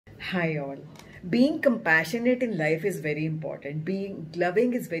Hi all. Being compassionate in life is very important. Being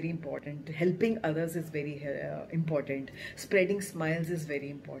loving is very important. Helping others is very important. Spreading smiles is very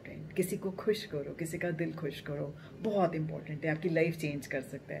important. किसी को खुश करो, किसी का दिल खुश करो, बहुत important है. आपकी लाइफ चेंज कर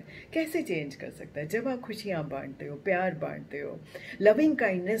सकता है. कैसे चेंज कर सकता है? जब आप खुशियाँ बांटते हो, प्यार बांटते हो, लविंग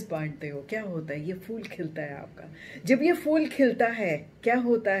काइंडनेस बांटते हो, क्या होता है? ये फूल खिलता है आपका. जब ये फूल खिलता है, क्या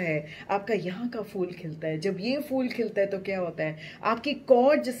होता है? आपका यहाँ का फूल खिलता है. जब ये फूल खिलता है तो क्या होता है? आपकी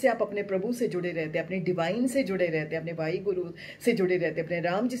कॉर्ड जिससे आप अपने प्रभु से जुड़े रहते हैं, अपने डिवाइन से जुड़े रहते हैं, अपने भाई गुरु से जुड़े रहते हैं, अपने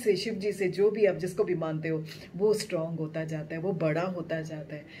राम जी से, शिव जी से, जो भी आप जिसको भी मानते हो, वो स्ट्रांग होता जाता है, वो बड़ा होता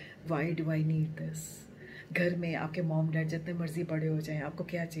जाता है. Why do I need this? घर में आपके मॉम डैड जितने मर्जी बड़े हो जाएं, आपको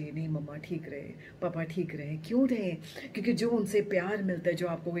क्या चाहिए? नहीं, मम्मा ठीक रहे, पापा ठीक रहे. क्यों रहे? क्योंकि जो उनसे प्यार मिलता है, जो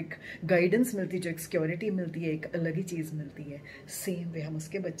आपको एक गाइडेंस मिलती है, जो एक सिक्योरिटी मिलती है, एक अलग ही चीज़ मिलती है. सेम वे हम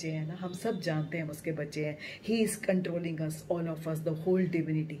उसके बच्चे हैं ना, हम सब जानते हैं हम उसके बच्चे हैं. He is controlling us, all of us, the whole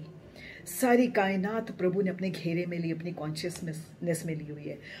divinity. सारी कायनात प्रभु ने अपने घेरे में ली, अपनी कॉन्शियसनेस में ली हुई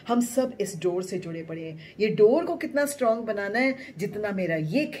है. हम सब इस डोर से जुड़े पड़े हैं. ये डोर को कितना स्ट्रांग बनाना है? जितना मेरा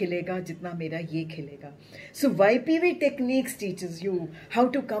ये खिलेगा, जितना मेरा ये खिलेगा. सो YPV techniques teaches you how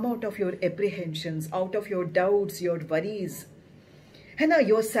to come out of your apprehensions, out of your doubts, your worries, है ना,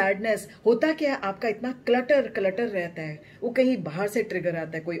 योर सैडनेस. होता क्या है? आपका इतना क्लटर रहता है. वो कहीं बाहर से ट्रिगर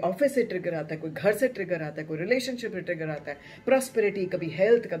आता है, कोई ऑफिस से ट्रिगर आता है, कोई घर से ट्रिगर आता है, कोई रिलेशनशिप से ट्रिगर आता है, प्रॉस्पेरिटी, कभी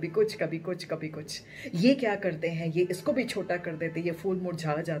हेल्थ, कभी कुछ कभी कुछ कभी कुछ. ये क्या करते हैं? ये इसको भी छोटा कर देते हैं. ये फूल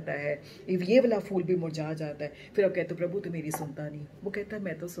मुरझा जाता है, ये वाला फूल भी मुरझा जाता है. फिर आप कहते हो प्रभु तो मेरी सुनता नहीं. वो कहता है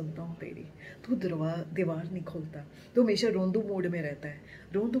मैं तो सुनता हूँ तेरी, तू दीवार नहीं खोलता, तो हमेशा रोंदू मोड में रहता है.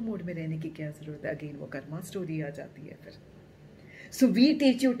 रोंदू मोड में रहने की क्या जरूरत है? अगेन वो कर्मा स्टोरी आ जाती है फिर. So we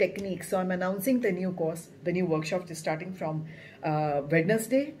teach you techniques. So I'm announcing the new course, the new workshop is starting from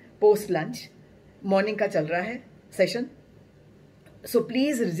Wednesday, post lunch. Morning का चल रहा है session. So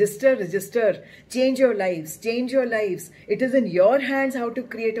please register, change your lives. It is in your hands how to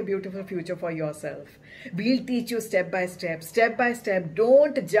create a beautiful future for yourself. We'll teach you step by step.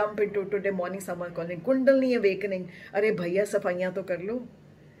 Don't jump into today morning someone calling Kundalini awakening. अरे भैया सफाइयाँ तो कर लो.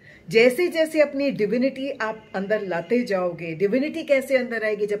 जैसे जैसे अपनी divinity आप अंदर लाते जाओगे. डिविनिटी कैसे अंदर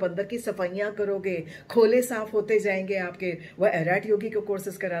आएगी? जब अंदर की सफाइयाँ करोगे, खोले साफ होते जाएंगे आपके. वह एराट योगी को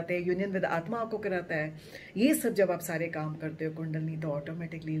कोर्सेज कराते हैं, यूनियन विद आत्मा आपको कराता है. ये सब जब आप सारे काम करते हो, कुंडलनी तो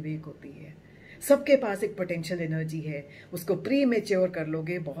ऑटोमेटिकली वेक होती है. सबके पास एक पोटेंशियल एनर्जी है. उसको प्री मेच्योर कर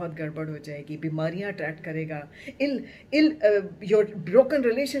लोगे, बहुत गड़बड़ हो जाएगी. बीमारियां अट्रैक्ट करेगा, योर ब्रोकन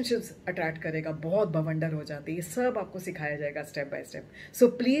रिलेशनशिप्स अट्रैक्ट करेगा, बहुत बवंडर हो जाती है. ये सब आपको सिखाया जाएगा step by step. So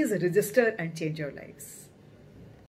please register and change your life's.